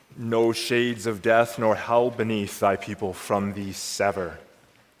No shades of death nor hell beneath thy people from thee sever.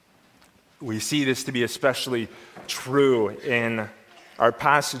 We see this to be especially true in our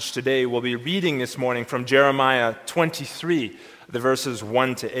passage today. We'll be reading this morning from Jeremiah 23, the verses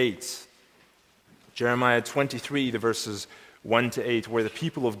 1 to 8. Jeremiah 23, the verses 1 to 8, where the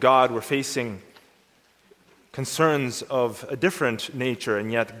people of God were facing concerns of a different nature,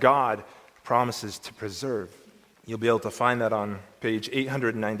 and yet God promises to preserve. You'll be able to find that on page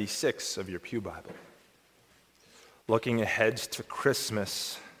 896 of your Pew Bible. Looking ahead to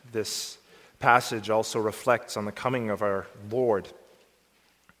Christmas, this passage also reflects on the coming of our Lord.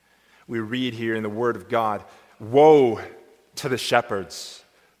 We read here in the Word of God, "Woe to the shepherds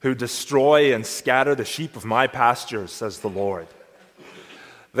who destroy and scatter the sheep of my pastures, says the Lord.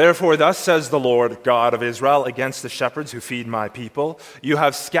 Therefore, thus says the Lord God of Israel against the shepherds who feed my people, you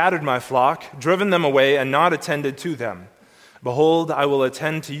have scattered my flock, driven them away, and not attended to them. Behold, I will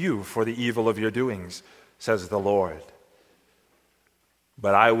attend to you for the evil of your doings, says the Lord.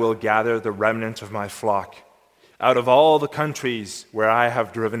 But I will gather the remnant of my flock out of all the countries where I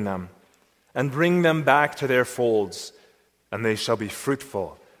have driven them, and bring them back to their folds, and they shall be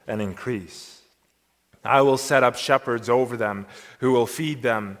fruitful and increase. I will set up shepherds over them who will feed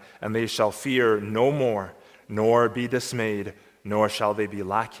them, and they shall fear no more, nor be dismayed, nor shall they be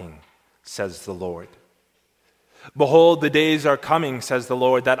lacking, says the Lord. Behold, the days are coming, says the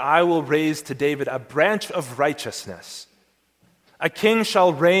Lord, that I will raise to David a branch of righteousness. A king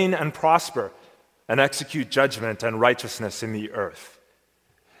shall reign and prosper, and execute judgment and righteousness in the earth.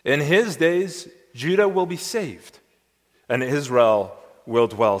 In his days, Judah will be saved, and Israel will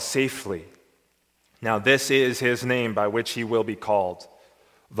dwell safely. Now this is his name by which he will be called,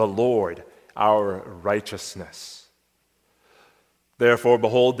 the Lord, our righteousness. Therefore,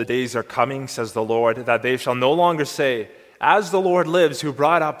 behold, the days are coming, says the Lord, that they shall no longer say, as the Lord lives, who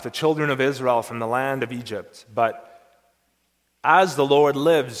brought up the children of Israel from the land of Egypt, but as the Lord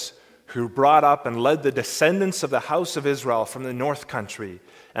lives, who brought up and led the descendants of the house of Israel from the north country,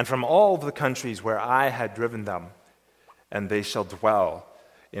 and from all the countries where I had driven them, and they shall dwell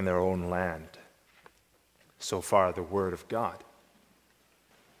in their own land. So far, the word of God.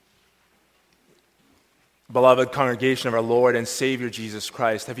 Beloved congregation of our Lord and Savior Jesus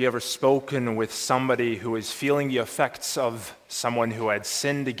Christ, have you ever spoken with somebody who is feeling the effects of someone who had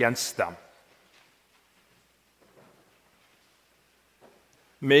sinned against them?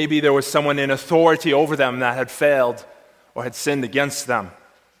 Maybe there was someone in authority over them that had failed or had sinned against them.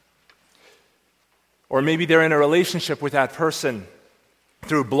 Or maybe they're in a relationship with that person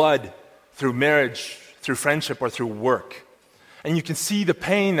through blood, through marriage, through friendship, or through work. And you can see the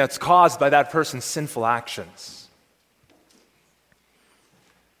pain that's caused by that person's sinful actions.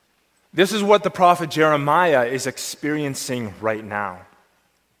 This is what the prophet Jeremiah is experiencing right now.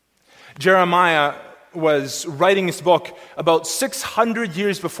 Jeremiah was writing his book about 600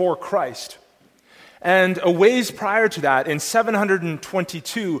 years before Christ. And a ways prior to that, in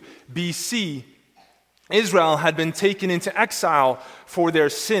 722 BC, Israel had been taken into exile for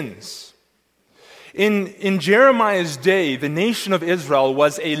their sins. In Jeremiah's day, the nation of Israel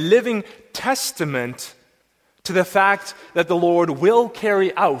was a living testament to the fact that the Lord will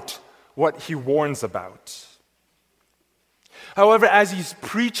carry out what he warns about. However, as he's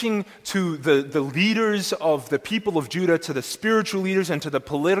preaching to the leaders of the people of Judah, to the spiritual leaders and to the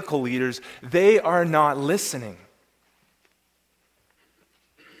political leaders, they are not listening.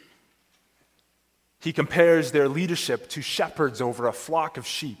 He compares their leadership to shepherds over a flock of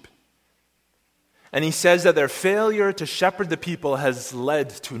sheep. And he says that their failure to shepherd the people has led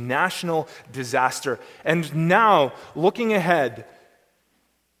to national disaster. And now, looking ahead,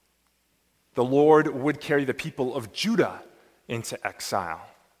 the Lord would carry the people of Judah into exile.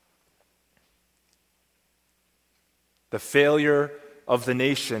 The failure of the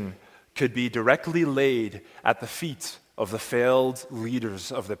nation could be directly laid at the feet of the failed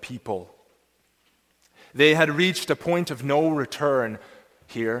leaders of the people. They had reached a point of no return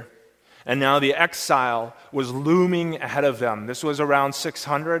here. And now the exile was looming ahead of them. This was around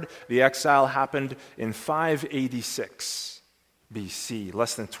 600. The exile happened in 586 BC,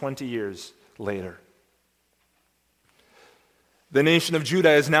 less than 20 years later. The nation of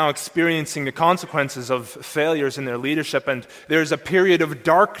Judah is now experiencing the consequences of failures in their leadership, and there's a period of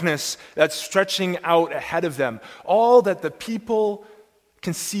darkness that's stretching out ahead of them. All that the people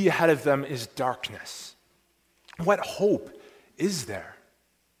can see ahead of them is darkness. What hope is there?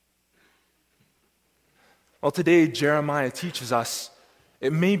 Well, today, Jeremiah teaches us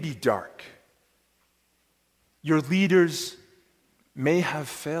it may be dark. Your leaders may have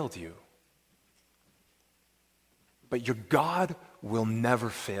failed you. But your God will never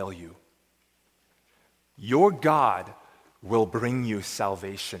fail you. Your God will bring you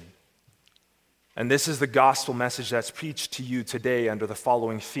salvation. And this is the gospel message that's preached to you today under the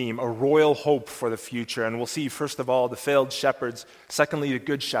following theme: a royal hope for the future. And we'll see, first of all, the failed shepherds, secondly, the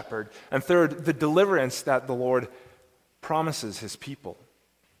good shepherd, and third, the deliverance that the Lord promises his people.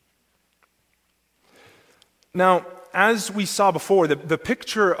 Now, as we saw before, the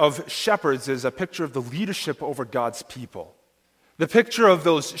picture of shepherds is a picture of the leadership over God's people. The picture of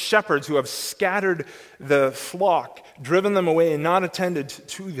those shepherds who have scattered the flock, driven them away, and not attended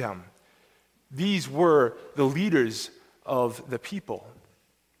to them. These were the leaders of the people.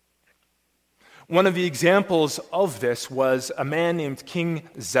 One of the examples of this was a man named King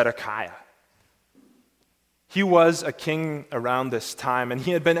Zedekiah. He was a king around this time, and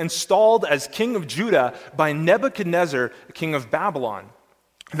he had been installed as king of Judah by Nebuchadnezzar, king of Babylon.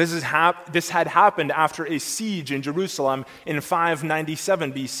 This had happened after a siege in Jerusalem in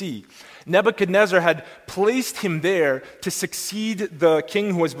 597 BC. Nebuchadnezzar had placed him there to succeed the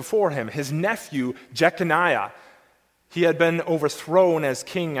king who was before him, his nephew Jeconiah. He had been overthrown as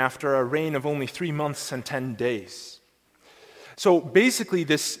king after a reign of only 3 months and 10 days. So basically,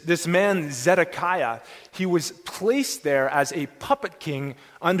 this man Zedekiah, he was placed there as a puppet king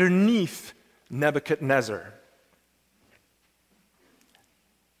underneath Nebuchadnezzar.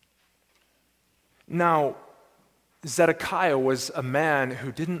 Now, Zedekiah was a man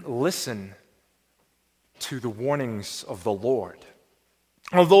who didn't listen to the warnings of the Lord.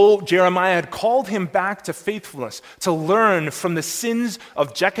 Although Jeremiah had called him back to faithfulness, to learn from the sins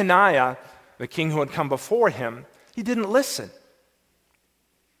of Jeconiah, the king who had come before him, he didn't listen.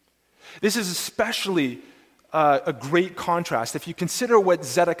 This is especially a great contrast if you consider what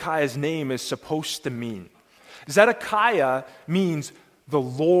Zedekiah's name is supposed to mean. Zedekiah means the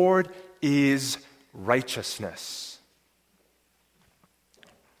Lord is righteousness.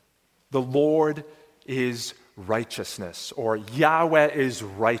 The Lord is righteousness, or Yahweh is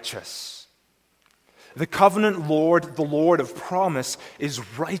righteous. The covenant Lord, the Lord of promise,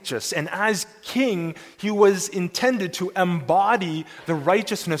 is righteous. And as king, he was intended to embody the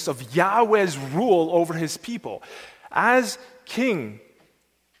righteousness of Yahweh's rule over his people. As king,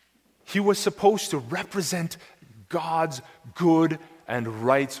 he was supposed to represent God's good and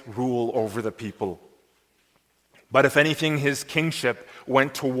right rule over the people. But if anything, his kingship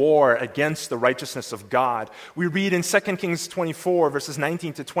went to war against the righteousness of God. We read in 2 Kings 24, verses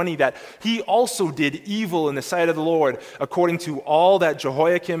 19 to 20, that he also did evil in the sight of the Lord, according to all that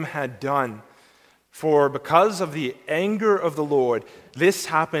Jehoiakim had done. For because of the anger of the Lord, this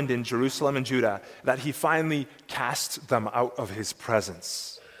happened in Jerusalem and Judah, that he finally cast them out of his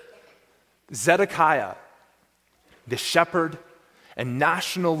presence. Zedekiah, the shepherd and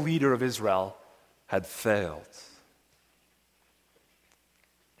national leader of Israel, had failed.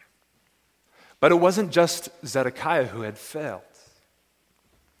 But it wasn't just Zedekiah who had failed.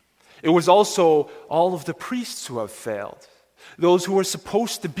 It was also all of the priests who have failed, those who were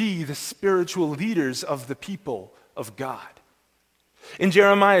supposed to be the spiritual leaders of the people of God. In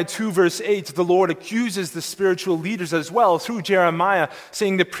Jeremiah 2, verse 8, the Lord accuses the spiritual leaders as well through Jeremiah,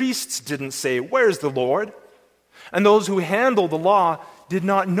 saying the priests didn't say, "Where's the Lord?" And those who handle the law did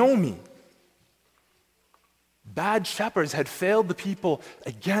not know me. Bad shepherds had failed the people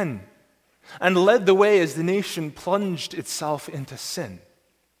again and led the way as the nation plunged itself into sin.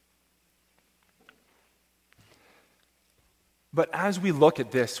 But as we look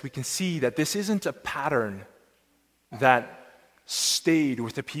at this, we can see that this isn't a pattern that stayed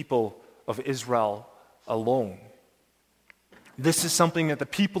with the people of Israel alone. This is something that the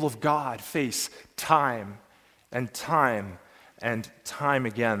people of God face time and time and time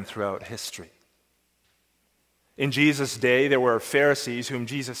again throughout history. In Jesus' day, there were Pharisees whom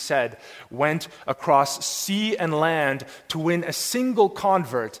Jesus said went across sea and land to win a single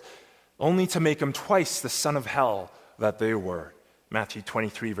convert, only to make him twice the son of hell that they were. Matthew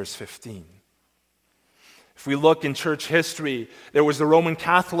 23, verse 15. If we look in church history, there was the Roman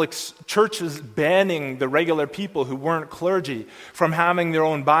Catholic churches banning the regular people who weren't clergy from having their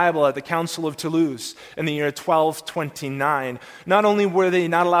own Bible at the Council of Toulouse in the year 1229. Not only were they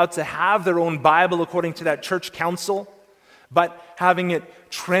not allowed to have their own Bible according to that church council, but having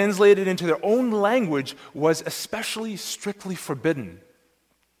it translated into their own language was especially strictly forbidden.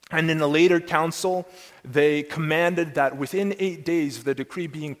 And in a later council, they commanded that within 8 days of the decree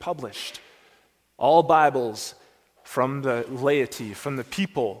being published, all Bibles from the laity, from the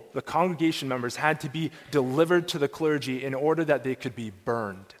people, the congregation members, had to be delivered to the clergy in order that they could be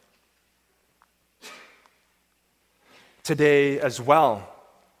burned. Today as well,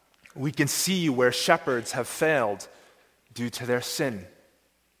 we can see where shepherds have failed due to their sin.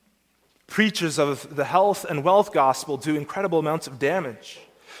 Preachers of the health and wealth gospel do incredible amounts of damage.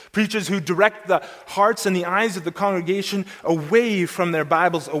 Preachers who direct the hearts and the eyes of the congregation away from their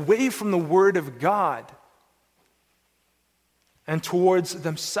Bibles, away from the Word of God, and towards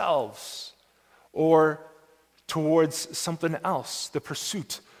themselves or towards something else, the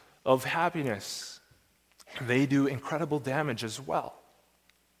pursuit of happiness. They do incredible damage as well.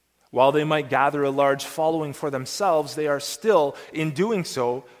 While they might gather a large following for themselves, they are still, in doing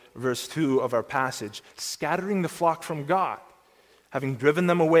so, verse 2 of our passage, scattering the flock from God, having driven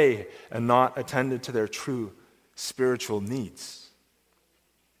them away and not attended to their true spiritual needs.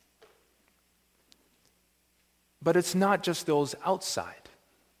 But it's not just those outside,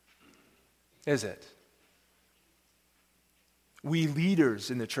 is it? We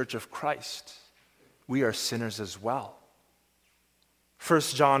leaders in the Church of Christ, we are sinners as well. 1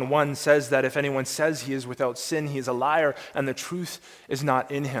 John 1 says that if anyone says he is without sin, he is a liar, and the truth is not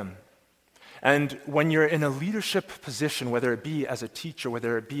in him. And when you're in a leadership position, whether it be as a teacher,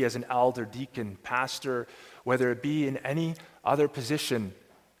 whether it be as an elder, deacon, pastor, whether it be in any other position,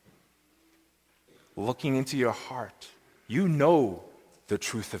 looking into your heart, you know the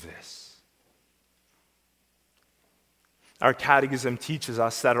truth of this. Our catechism teaches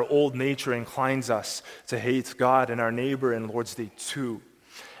us that our old nature inclines us to hate God and our neighbor in Lord's Day 2,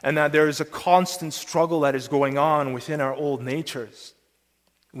 and that there is a constant struggle that is going on within our old natures,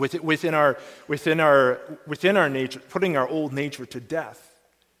 within our nature, putting our old nature to death.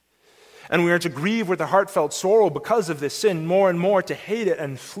 And we are to grieve with a heartfelt sorrow because of this sin, more and more to hate it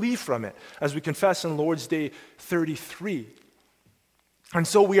and flee from it, as we confess in Lord's Day 33. And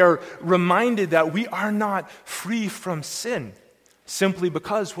so we are reminded that we are not free from sin simply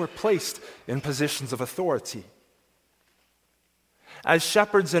because we're placed in positions of authority. As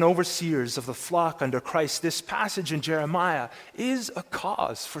shepherds and overseers of the flock under Christ, this passage in Jeremiah is a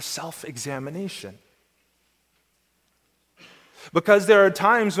cause for self-examination. Because there are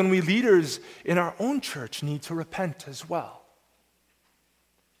times when we leaders in our own church need to repent as well,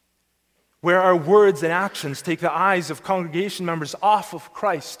 where our words and actions take the eyes of congregation members off of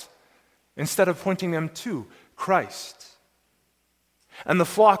Christ instead of pointing them to Christ. And the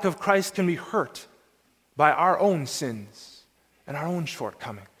flock of Christ can be hurt by our own sins and our own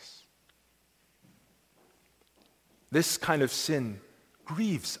shortcomings. This kind of sin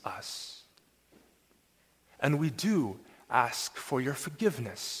grieves us, and we do ask for your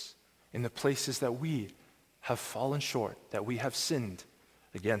forgiveness in the places that we have fallen short, that we have sinned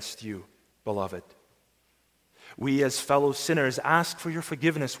against you, beloved. We as fellow sinners ask for your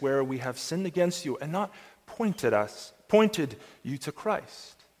forgiveness where we have sinned against you and not pointed you to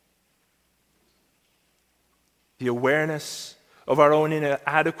Christ. The awareness of our own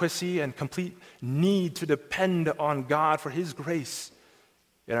inadequacy and complete need to depend on God for His grace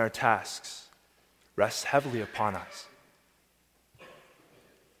in our tasks rests heavily upon us.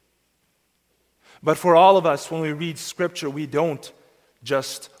 But for all of us, when we read Scripture, we don't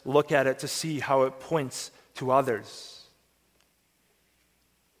just look at it to see how it points to others.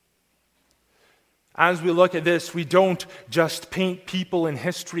 As we look at this, we don't just paint people in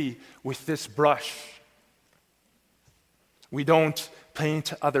history with this brush. We don't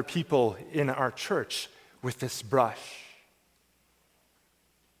paint other people in our church with this brush.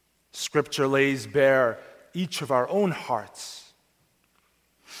 Scripture lays bare each of our own hearts.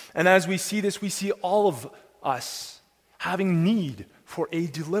 And as we see this, we see all of us having need for a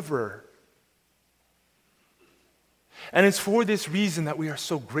deliverer. And it's for this reason that we are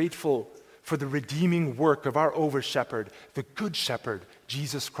so grateful for the redeeming work of our over-shepherd, the good shepherd,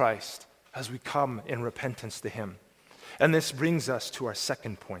 Jesus Christ, as we come in repentance to Him. And this brings us to our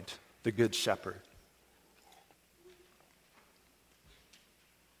second point, the good shepherd.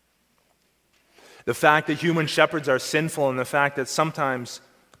 The fact that human shepherds are sinful, and the fact that sometimes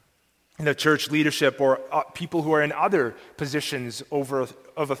the church leadership or people who are in other positions of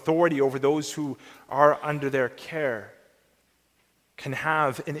authority over those who are under their care can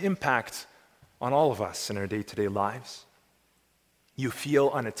have an impact on all of us in our day-to-day lives. You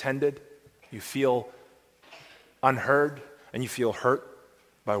feel unattended, you feel unheard, and you feel hurt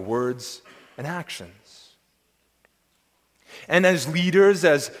by words and actions. And as leaders,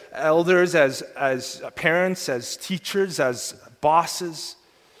 as elders, as parents, as teachers, as bosses,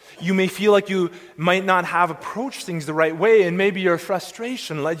 you may feel like you might not have approached things the right way, and maybe your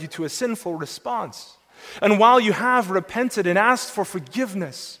frustration led you to a sinful response. And while you have repented and asked for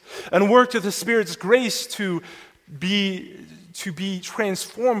forgiveness and worked with the Spirit's grace to be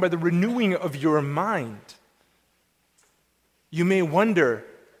transformed by the renewing of your mind, you may wonder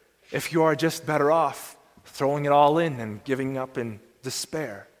if you are just better off throwing it all in and giving up in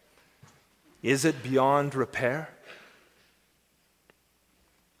despair? Is it beyond repair?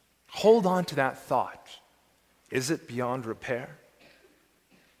 Hold on to that thought. Is it beyond repair?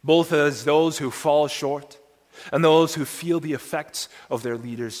 Both as those who fall short and those who feel the effects of their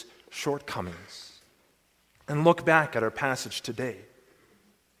leaders' shortcomings. And look back at our passage today.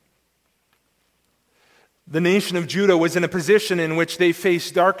 The nation of Judah was in a position in which they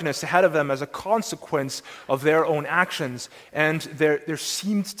faced darkness ahead of them as a consequence of their own actions, and there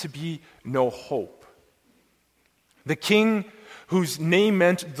seemed to be no hope. The king, whose name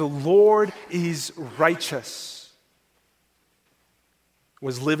meant "the Lord is righteous,"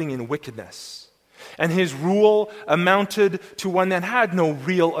 was living in wickedness, and his rule amounted to one that had no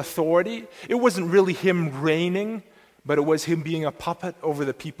real authority. It wasn't really him reigning, but it was him being a puppet over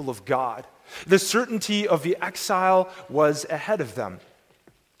the people of God. The certainty of the exile was ahead of them.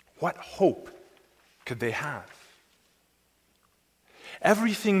 What hope could they have?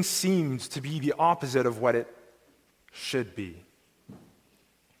 Everything seemed to be the opposite of what it should be.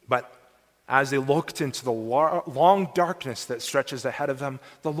 But as they looked into the long darkness that stretches ahead of them,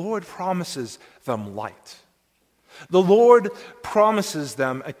 the Lord promises them light. The Lord promises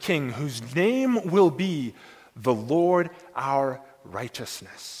them a king whose name will be the Lord our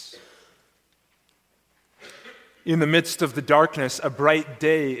righteousness. In the midst of the darkness, a bright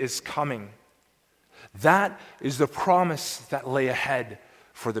day is coming. That is the promise that lay ahead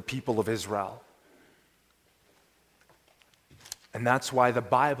for the people of Israel. And that's why the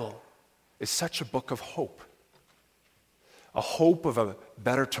Bible is such a book of hope. A hope of a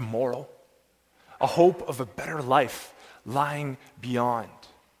better tomorrow. A hope of a better life lying beyond.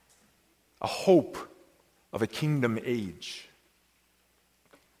 A hope of a kingdom age.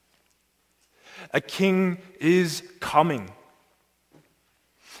 A king is coming.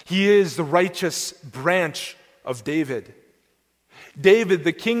 He is the righteous branch of David. David,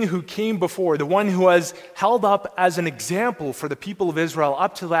 the king who came before, the one who was held up as an example for the people of Israel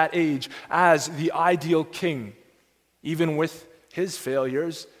up to that age as the ideal king, even with his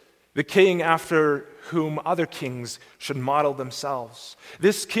failures, the king after whom other kings should model themselves.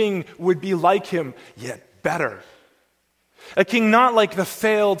 This king would be like him, yet better. A king not like the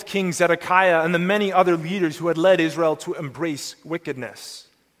failed king Zedekiah and the many other leaders who had led Israel to embrace wickedness.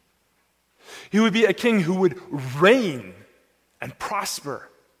 He would be a king who would reign and prosper.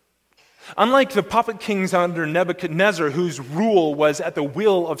 Unlike the puppet kings under Nebuchadnezzar, whose rule was at the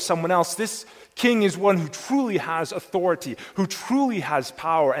will of someone else, this king is one who truly has authority, who truly has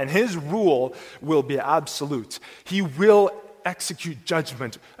power, and his rule will be absolute. He will execute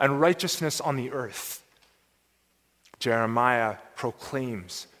judgment and righteousness on the earth. Jeremiah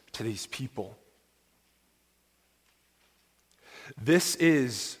proclaims to these people. This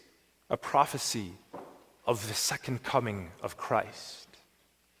is a prophecy of the second coming of Christ.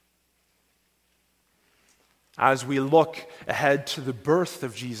 As we look ahead to the birth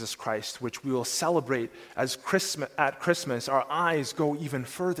of Jesus Christ, which we will celebrate at Christmas, our eyes go even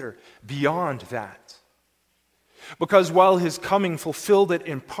further beyond that. Because while his coming fulfilled it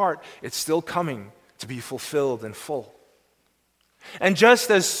in part, it's still coming to be fulfilled in full. And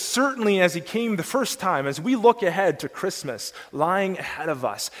just as certainly as he came the first time, as we look ahead to Christmas lying ahead of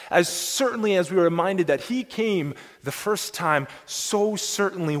us, as certainly as we are reminded that he came the first time, so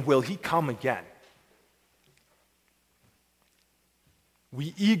certainly will he come again.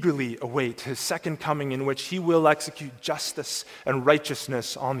 We eagerly await his second coming, in which he will execute justice and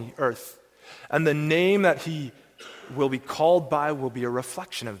righteousness on the earth. And the name that he will be called by will be a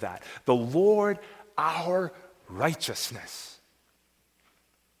reflection of that. The Lord our righteousness.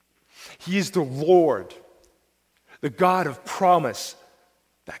 He is the Lord, the God of promise,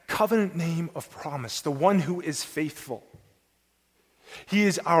 that covenant name of promise, the one who is faithful. He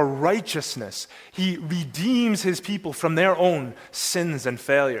is our righteousness. He redeems his people from their own sins and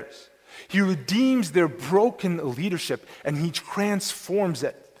failures. He redeems their broken leadership and he transforms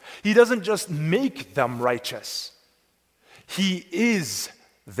it. He doesn't just make them righteous. He is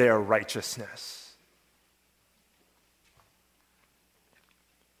their righteousness.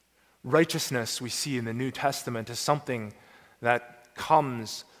 Righteousness, we see in the New Testament, is something that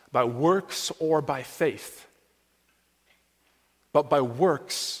comes by works or by faith. But by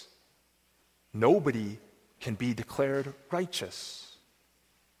works, nobody can be declared righteous.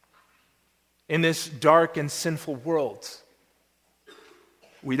 In this dark and sinful world,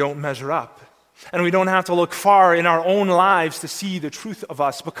 we don't measure up. And we don't have to look far in our own lives to see the truth of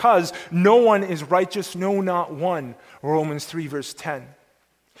us, because no one is righteous, no, not one. Romans 3, verse 10.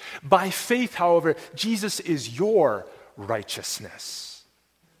 By faith, however, Jesus is your righteousness.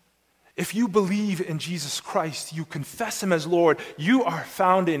 If you believe in Jesus Christ, you confess him as Lord, you are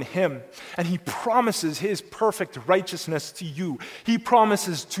found in him, and he promises his perfect righteousness to you. He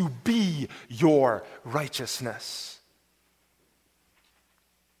promises to be your righteousness.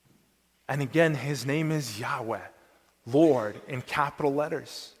 And again, his name is Yahweh, Lord in capital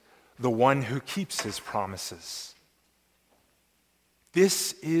letters, the one who keeps his promises.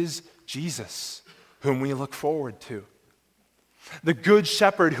 This is Jesus, whom we look forward to. The good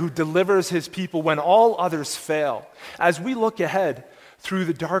shepherd who delivers his people when all others fail. As we look ahead through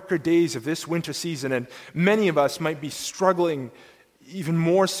the darker days of this winter season, and many of us might be struggling even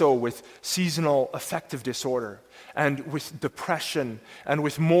more so with seasonal affective disorder and with depression and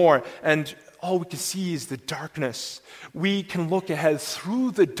with more, and all we can see is the darkness. We can look ahead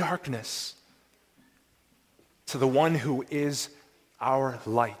through the darkness to the one who is our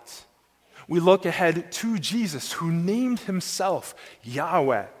light. We look ahead to Jesus, who named himself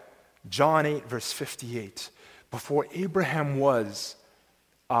Yahweh. John 8, verse 58. Before Abraham was,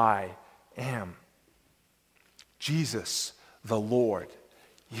 I am. Jesus, the Lord.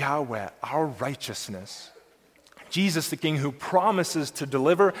 Yahweh, our righteousness. Jesus, the King who promises to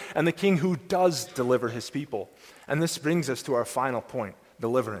deliver, and the King who does deliver his people. And this brings us to our final point,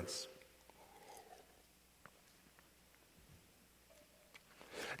 deliverance.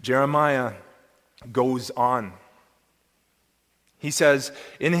 Jeremiah goes on. He says,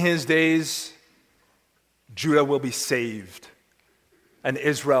 in his days, Judah will be saved, and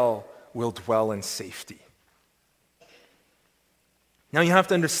Israel will dwell in safety. Now you have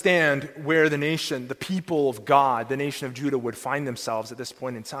to understand where the nation, the people of God, the nation of Judah would find themselves at this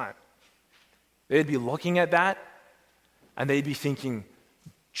point in time. They'd be looking at that, and they'd be thinking,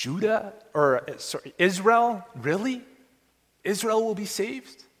 Israel? Really? Israel will be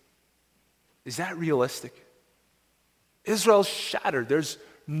saved? Is that realistic? Israel's shattered. There's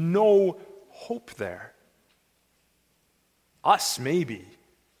no hope there. Us, maybe,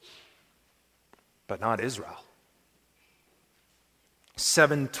 but not Israel.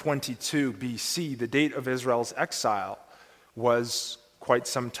 722 BC, the date of Israel's exile, was quite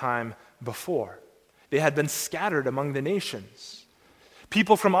some time before. They had been scattered among the nations.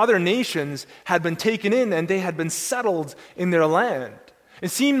 People from other nations had been taken in and they had been settled in their land. It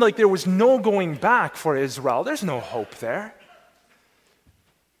seemed like there was no going back for Israel. There's no hope there.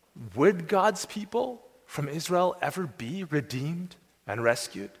 Would God's people from Israel ever be redeemed and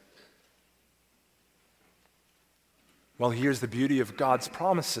rescued? Well, here's the beauty of God's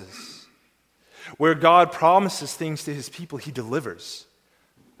promises. Where God promises things to his people, he delivers.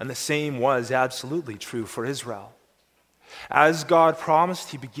 And the same was absolutely true for Israel. As God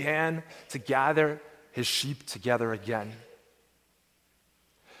promised, he began to gather his sheep together again.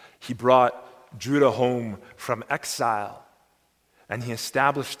 He brought Judah home from exile, and he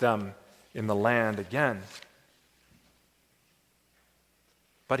established them in the land again.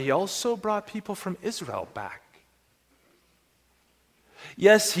 But he also brought people from Israel back.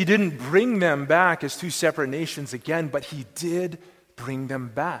 Yes, he didn't bring them back as two separate nations again, but he did bring them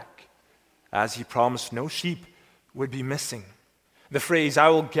back. As he promised, no sheep would be missing. The phrase, I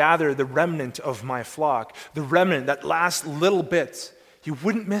will gather the remnant of my flock, the remnant, that last little bit, he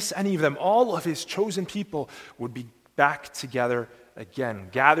wouldn't miss any of them. All of his chosen people would be back together again,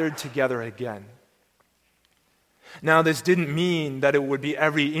 gathered together again. Now, this didn't mean that it would be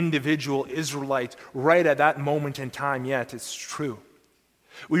every individual Israelite right at that moment in time yet. It's true.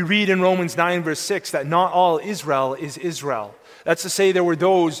 We read in Romans 9, verse 6, that not all Israel is Israel. That's to say, there were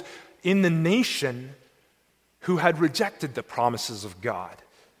those in the nation who had rejected the promises of God.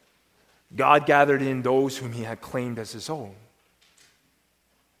 God gathered in those whom he had claimed as his own.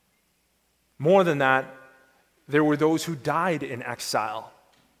 More than that, there were those who died in exile.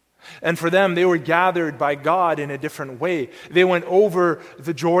 And for them, they were gathered by God in a different way. They went over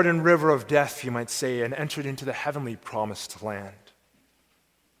the Jordan River of death, you might say, and entered into the heavenly promised land.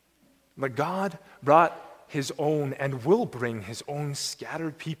 But God brought his own and will bring his own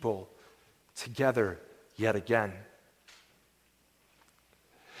scattered people together yet again.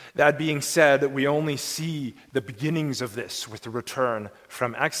 That being said, we only see the beginnings of this with the return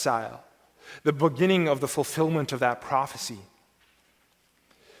from exile, the beginning of the fulfillment of that prophecy.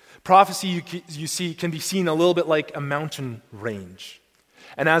 Prophecy, you see, can be seen a little bit like a mountain range.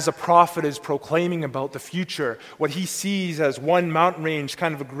 And as a prophet is proclaiming about the future, what he sees as one mountain range,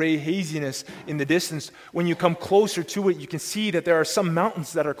 kind of a gray haziness in the distance, when you come closer to it, you can see that there are some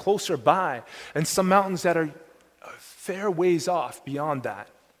mountains that are closer by and some mountains that are a fair ways off beyond that.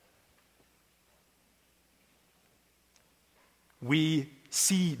 We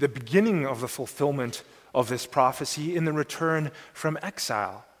see the beginning of the fulfillment of this prophecy in the return from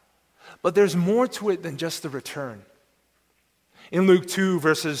exile. But there's more to it than just the return. In Luke 2,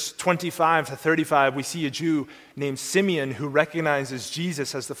 verses 25 to 35, we see a Jew named Simeon who recognizes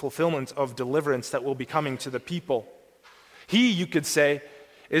Jesus as the fulfillment of deliverance that will be coming to the people. He, you could say,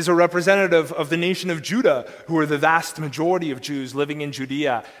 is a representative of the nation of Judah, who are the vast majority of Jews living in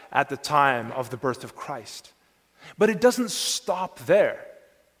Judea at the time of the birth of Christ. But it doesn't stop there.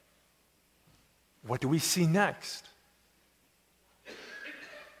 What do we see next?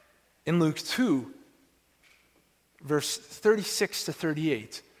 In Luke 2, verse 36 to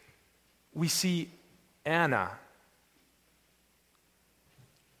 38, we see Anna.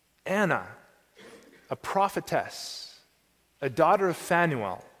 Anna, a prophetess, a daughter of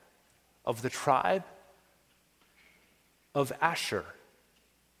Phanuel, of the tribe of Asher.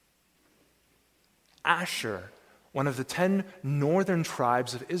 Asher, one of the 10 northern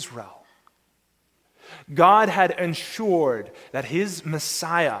tribes of Israel. God had ensured that his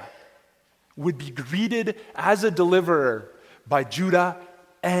Messiah would be greeted as a deliverer by Judah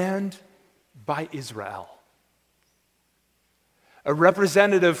and by Israel. A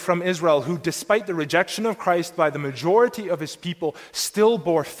representative from Israel who, despite the rejection of Christ by the majority of his people, still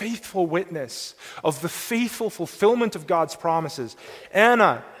bore faithful witness of the faithful fulfillment of God's promises.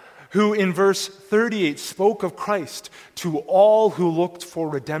 Anna, who in verse 38 spoke of Christ to all who looked for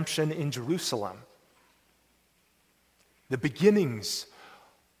redemption in Jerusalem. The beginnings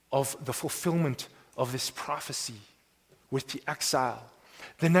of the fulfillment of this prophecy with the exile.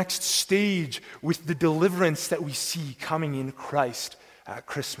 The next stage with the deliverance that we see coming in Christ at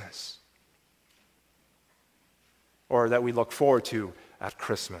Christmas. Or that we look forward to at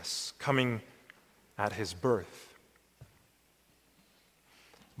Christmas, coming at his birth.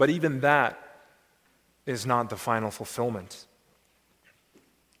 But even that is not the final fulfillment.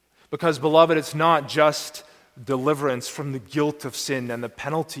 Because, beloved, it's not just deliverance from the guilt of sin and the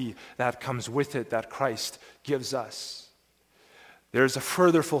penalty that comes with it that Christ gives us. There's a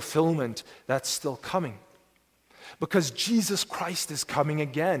further fulfillment that's still coming. Because Jesus Christ is coming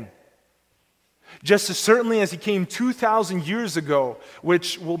again. Just as certainly as he came 2,000 years ago,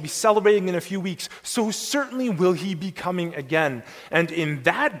 which we'll be celebrating in a few weeks, so certainly will he be coming again. And in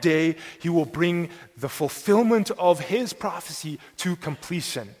that day, he will bring the fulfillment of his prophecy to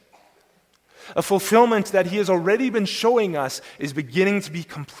completion. A fulfillment that he has already been showing us is beginning to be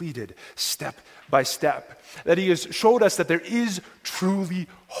completed step by step. That he has showed us that there is truly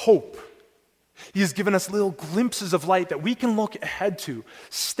hope. He has given us little glimpses of light that we can look ahead to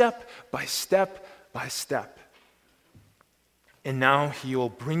step by step by step. And now he will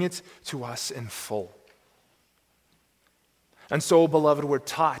bring it to us in full. And so, beloved, we're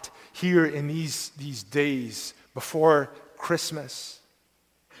taught here in these days before Christmas,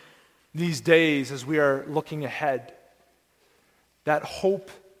 these days as we are looking ahead, that hope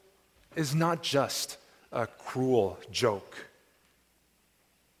is not just a cruel joke.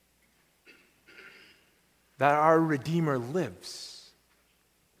 That our Redeemer lives.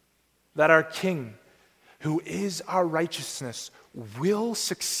 That our King, who is our righteousness, will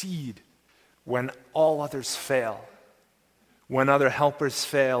succeed when all others fail. When other helpers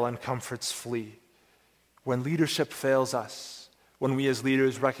fail and comforts flee. When leadership fails us. When we as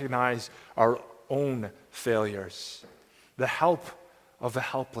leaders recognize our own failures. The help of the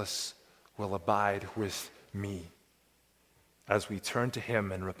helpless will abide with me as we turn to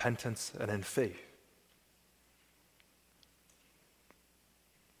him in repentance and in faith.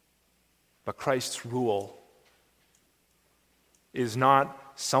 But Christ's rule is not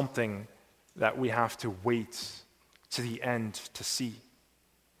something that we have to wait to the end to see.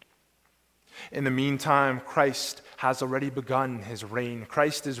 In the meantime, Christ has already begun his reign.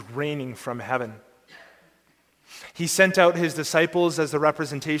 Christ is reigning from heaven. He sent out his disciples as the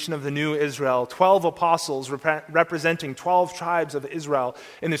representation of the new Israel, 12 apostles representing 12 tribes of Israel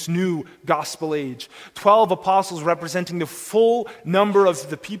in this new gospel age. 12 apostles representing the full number of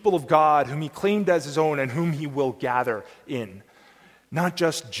the people of God whom he claimed as his own and whom he will gather in. Not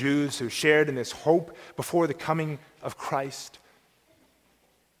just Jews who shared in this hope before the coming of Christ,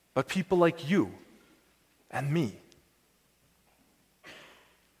 but people like you and me.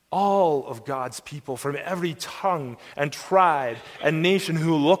 All of God's people from every tongue and tribe and nation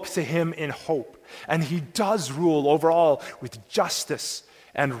who look to him in hope. And he does rule over all with justice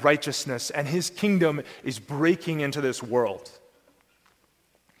and righteousness, and his kingdom is breaking into this world.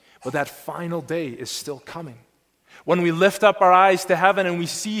 But that final day is still coming. When we lift up our eyes to heaven and we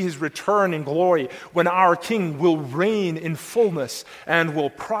see his return in glory, when our King will reign in fullness and will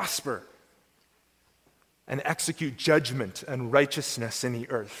prosper and execute judgment and righteousness in the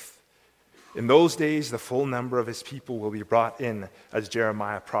earth. In those days, the full number of his people will be brought in, as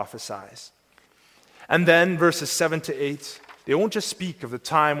Jeremiah prophesies. And then verses 7 to 8, they won't just speak of the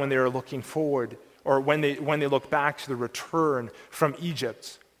time when they are looking forward or when they look back to the return from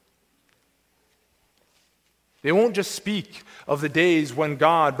Egypt. They won't just speak of the days when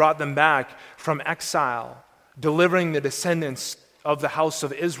God brought them back from exile, delivering the descendants of the house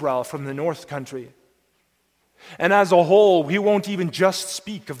of Israel from the north country. And as a whole, we won't even just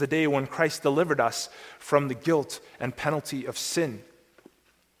speak of the day when Christ delivered us from the guilt and penalty of sin.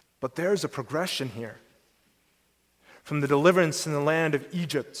 But there's a progression here. From the deliverance in the land of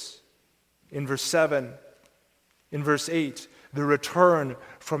Egypt, in verse 7, in verse 8, the return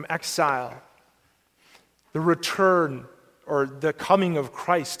from exile, the return or the coming of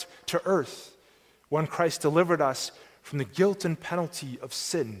Christ to earth, when Christ delivered us from the guilt and penalty of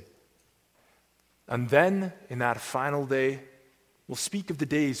sin. And then, in that final day, we'll speak of the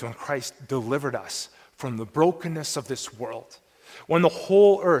days when Christ delivered us from the brokenness of this world, when the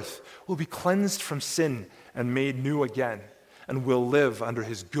whole earth will be cleansed from sin and made new again, and will live under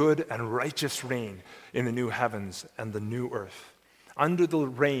his good and righteous reign in the new heavens and the new earth, under the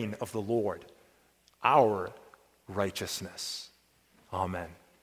reign of the Lord, our righteousness. Amen.